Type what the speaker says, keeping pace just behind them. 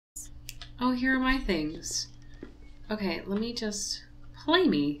Oh, here are my things. Okay, let me just play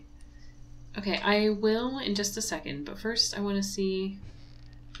me. Okay, I will in just a second, but first I want to see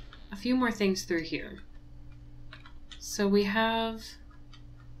a few more things through here. So we have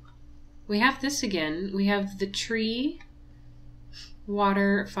this again. We have the tree,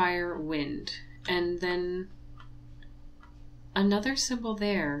 water, fire, wind, and then another symbol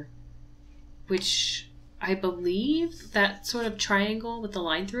there, which I believe that sort of triangle with the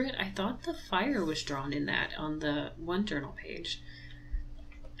line through it, I thought the fire was drawn in that on the one journal page.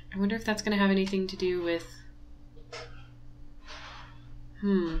 I wonder if that's going to have anything to do with...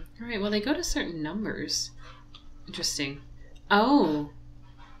 Alright, well they go to certain numbers. Interesting. Oh!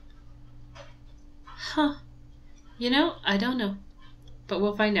 Huh. You know, I don't know. But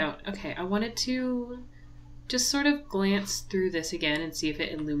we'll find out. Okay, I wanted to just sort of glance through this again and see if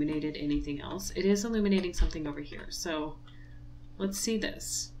it illuminated anything else. It is illuminating something over here, so let's see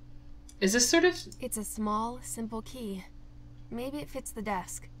this. Is this sort of... It's a small, simple key. Maybe it fits the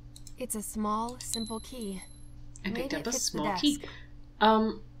desk. It's a small, simple key. I picked up a small key. key.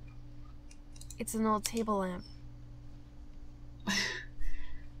 It's an old table lamp.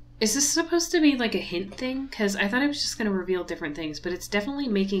 Is this supposed to be like a hint thing? Because I thought it was just going to reveal different things, but it's definitely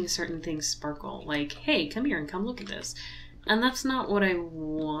making certain things sparkle. Like, hey, come here and come look at this. And that's not what I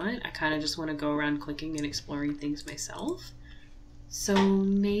want. I kind of just want to go around clicking and exploring things myself. So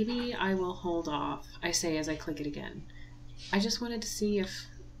maybe I will hold off, I say as I click it again. I just wanted to see if...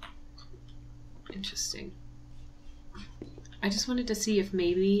 Interesting. I just wanted to see if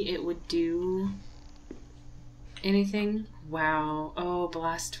maybe it would do anything. Wow. Oh,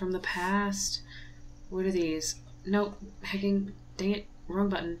 blast from the past. What are these? Nope. Hecking. Dang it. Wrong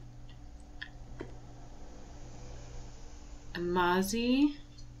button. Amazi.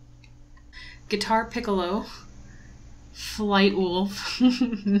 Guitar Piccolo. Flight Wolf.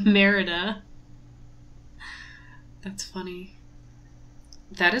 Merida. That's funny.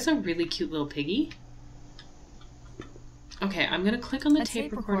 That is a really cute little piggy. Okay, I'm gonna click on the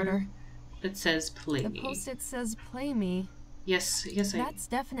tape recorder that says play me. The post-it says play me. Yes, That's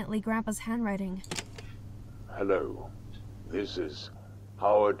definitely Grandpa's handwriting. Hello. This is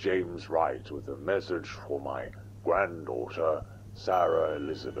Howard James Wright with a message for my granddaughter, Sarah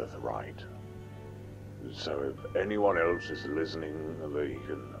Elizabeth Wright. So if anyone else is listening, they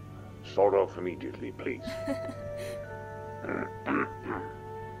can start off immediately, please.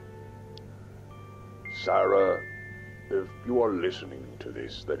 Sarah, if you are listening to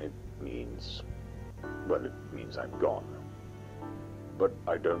this, then it means, well, it means I'm gone. But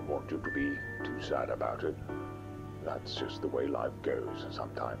I don't want you to be too sad about it. That's just the way life goes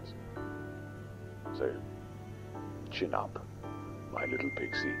sometimes. So, chin up, my little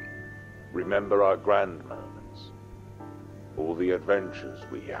pixie. Remember our grand moments. All the adventures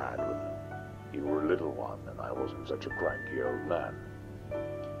we had when you were a little one and I wasn't such a cranky old man.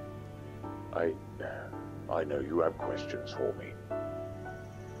 I know you have questions for me.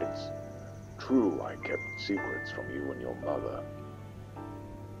 It's true I kept secrets from you and your mother,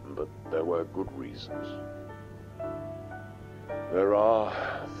 but there were good reasons. There are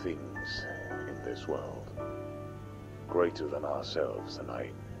things in this world greater than ourselves, and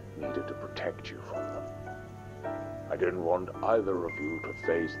I needed to protect you from them. I didn't want either of you to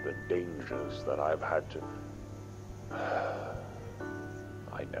face the dangers that I've had to...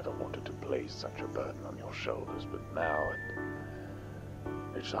 I never wanted to place such a burden on your shoulders, but now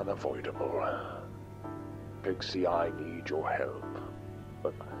it's unavoidable. Pixie, I need your help.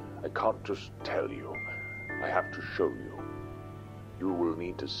 But I can't just tell you. I have to show you. You will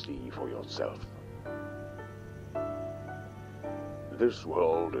need to see for yourself. This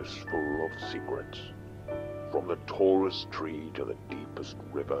world is full of secrets. From the tallest tree to the deepest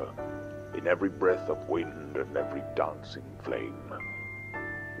river, in every breath of wind and every dancing flame.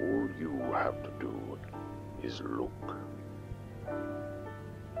 All you have to do is look.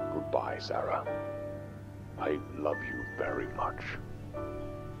 Goodbye, Sarah. I love you very much.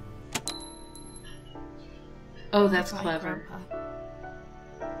 Oh, that's Goodbye, clever. Grandpa.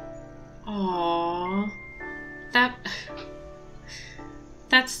 Aww.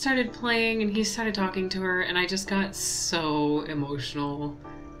 That started playing and he started talking to her and I just got so emotional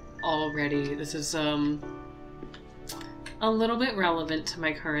already. This is a little bit relevant to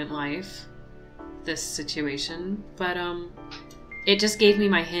my current life, this situation, but it just gave me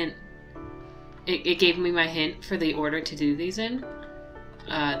my hint. It gave me my hint for the order to do these in.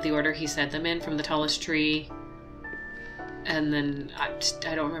 The order he said them in, from the tallest tree, and then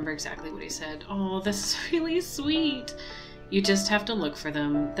I don't remember exactly what he said. Oh, this is really sweet. You just have to look for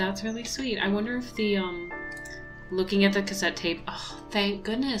them. That's really sweet. I wonder if the looking at the cassette tape, oh, thank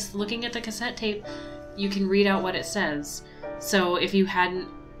goodness, looking at the cassette tape, you can read out what it says. So if you hadn't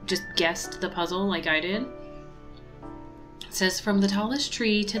just guessed the puzzle like I did, it says, from the tallest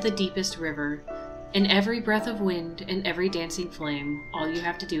tree to the deepest river, in every breath of wind and every dancing flame, all you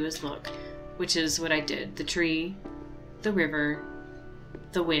have to do is look, which is what I did. The tree, the river,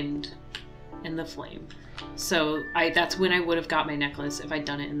 the wind, and the flame. So that's when I would have got my necklace if I'd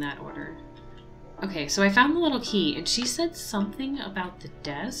done it in that order. Okay, so I found the little key, and she said something about the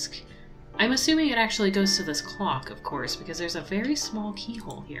desk. I'm assuming it actually goes to this clock, of course, because there's a very small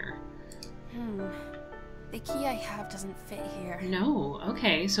keyhole here. The key I have doesn't fit here. No,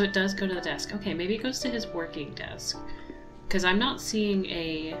 okay, so it does go to the desk. Okay, maybe it goes to his working desk. Because I'm not seeing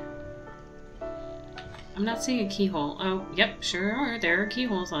a keyhole. Oh, yep, sure are. There are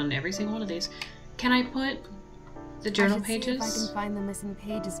keyholes on every single one of these. Can I put the journal pages? See if I can find the missing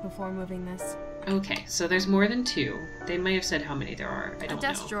pages before moving this. Okay, so there's more than 2. They may have said how many there are. I don't know.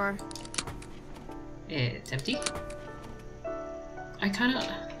 A desk drawer. It's empty.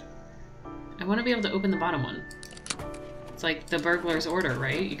 I want to be able to open the bottom one. It's like the burglar's order,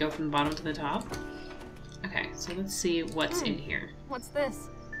 right? You go from the bottom to the top. Okay, so let's see what's in here. What's this?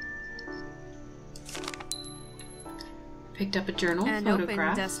 Picked up a journal, An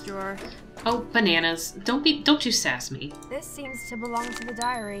photograph. open desk drawer. Oh, bananas. Don't you sass me. This seems to belong to the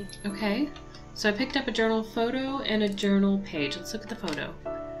diary. Okay. So I picked up a journal photo and a journal page. Let's look at the photo.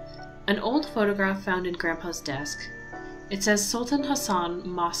 An old photograph found in Grandpa's desk. It says Sultan Hassan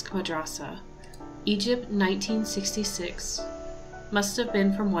Mosque Madrasa, Egypt 1966. Must have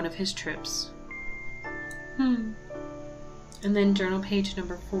been from one of his trips. And then journal page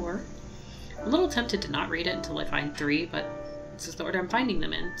number 4. I'm a little tempted to not read it until I find 3, but this is the order I'm finding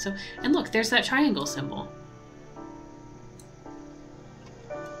them in. So, and look, there's that triangle symbol.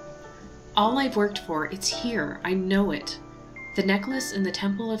 All I've worked for, it's here. I know it. The necklace in the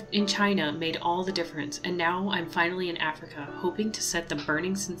temple in China made all the difference, and now I'm finally in Africa, hoping to set the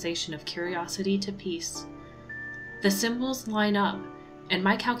burning sensation of curiosity to peace. The symbols line up, and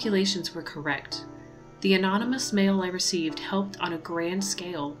my calculations were correct. The anonymous mail I received helped on a grand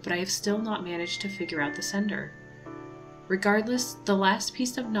scale, but I have still not managed to figure out the sender. Regardless, the last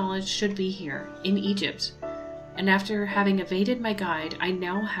piece of knowledge should be here, in Egypt, and after having evaded my guide, I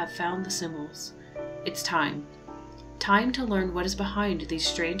now have found the symbols. It's time. Time to learn what is behind these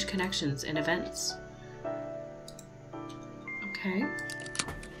strange connections and events. Okay.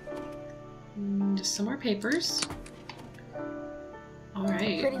 Just some more papers.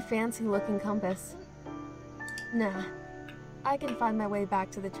 Alright. Pretty fancy looking compass. Nah, I can find my way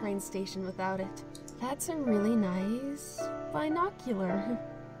back to the train station without it. That's a really nice binocular.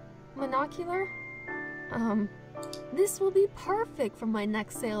 Monocular? This will be perfect for my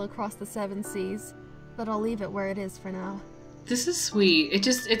next sail across the 7 seas. But I'll leave it where it is for now. This is sweet.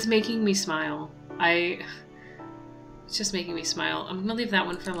 It's making me smile. It's just making me smile. I'm gonna leave that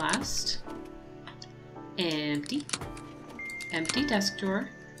one for last. Empty. Empty desk drawer.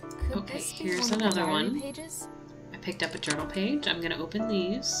 Okay, here's another one. Pages? I picked up a journal page. I'm gonna open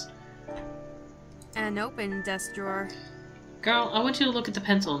these. An open desk drawer. Girl, I want you to look at the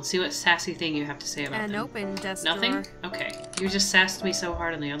pencil and see what sassy thing you have to say about them. An open desk Nothing? drawer. Okay. You just sassed me so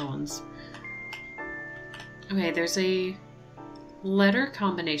hard on the other ones. Okay, there's a letter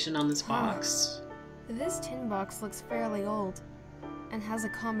combination on this box. This tin box looks fairly old and has a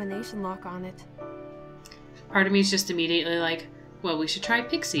combination lock on it. Part of me is just immediately like, well, we should try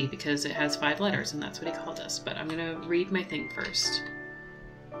Pixie because it has 5 letters and that's what he called us. But I'm going to read my thing first.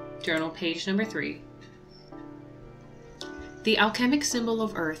 Journal page number 3. The alchemic symbol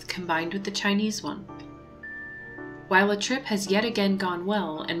of Earth combined with the Chinese one. While a trip has yet again gone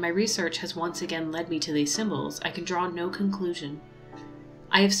well, and my research has once again led me to these symbols, I can draw no conclusion.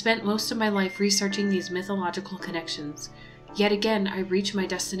 I have spent most of my life researching these mythological connections. Yet again I reach my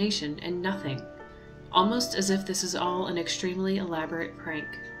destination, and nothing. Almost as if this is all an extremely elaborate prank.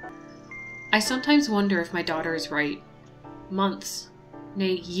 I sometimes wonder if my daughter is right. Months,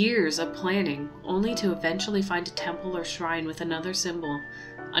 nay years of planning, only to eventually find a temple or shrine with another symbol,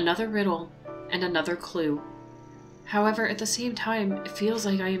 another riddle, and another clue. However, at the same time, it feels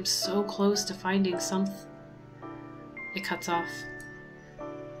like I am so close to finding something. It cuts off.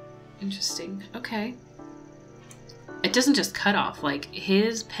 Interesting. Okay. It doesn't just cut off, like,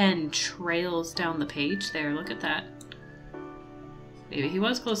 his pen trails down the page there. Look at that. Maybe he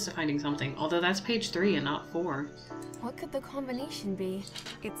was close to finding something, although that's page 3 and not 4. What could the combination be?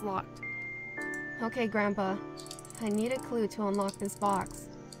 It's locked. Okay, Grandpa. I need a clue to unlock this box.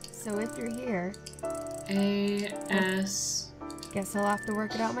 So if you're here... A-S... Guess I'll have to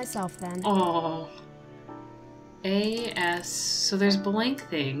work it out myself then. Oh. A, S. So there's blank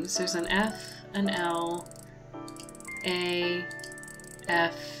things. There's an F, an L, A,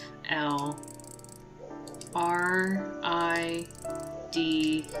 F, L, R, I,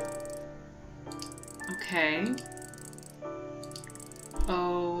 D. Okay.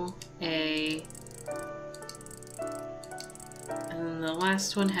 O, A. And then the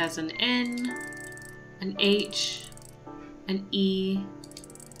last one has an N, an H, an E,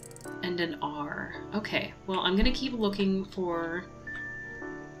 and an R. Okay, well, I'm gonna keep looking for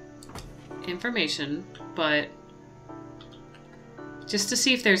information, but just to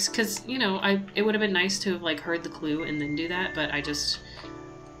see if there's, because, you know, it would have been nice to have, like, heard the clue and then do that, but I just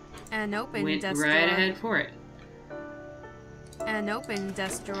An open went desk right drawer. ahead for it. An open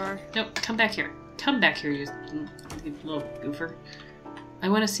desk drawer. Nope, come back here. Come back here, you little goofer. I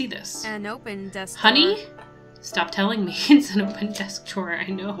want to see this. An open desk Honey? drawer. Stop telling me it's an open desk drawer. I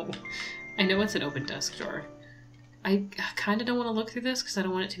know it's an open desk drawer. I kind of don't want to look through this because I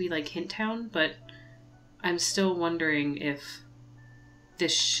don't want it to be like Hint Town, but I'm still wondering if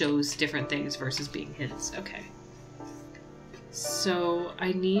this shows different things versus being hints. Okay. So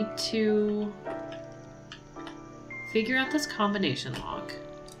I need to figure out this combination log.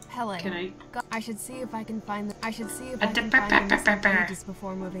 Helen. Can I? I should see if I can find the. I should see if I can find the missing pages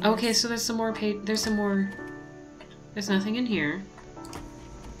before moving. Okay, this. so there's some more page. There's some more. There's nothing in here.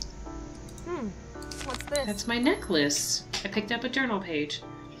 What's this? That's my necklace. I picked up a journal page.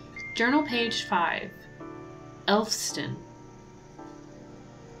 Journal page 5. Elfston.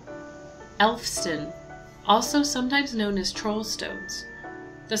 Elfston, also sometimes known as trollstones.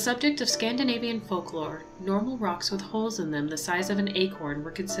 The subject of Scandinavian folklore, normal rocks with holes in them the size of an acorn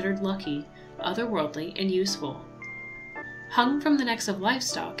were considered lucky, otherworldly, and useful. Hung from the necks of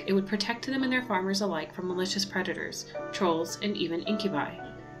livestock, it would protect them and their farmers alike from malicious predators, trolls, and even incubi.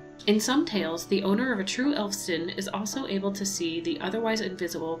 In some tales, the owner of a true elfston is also able to see the otherwise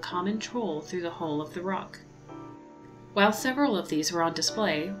invisible common troll through the hole of the rock. While several of these were on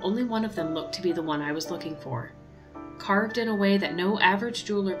display, only one of them looked to be the one I was looking for. Carved in a way that no average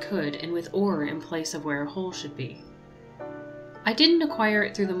jeweler could, and with ore in place of where a hole should be. I didn't acquire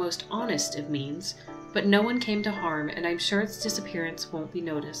it through the most honest of means, but no one came to harm, and I'm sure its disappearance won't be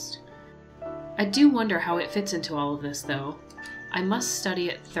noticed. I do wonder how it fits into all of this, though. I must study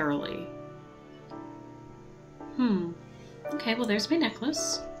it thoroughly. Okay, well there's my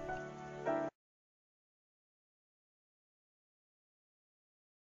necklace.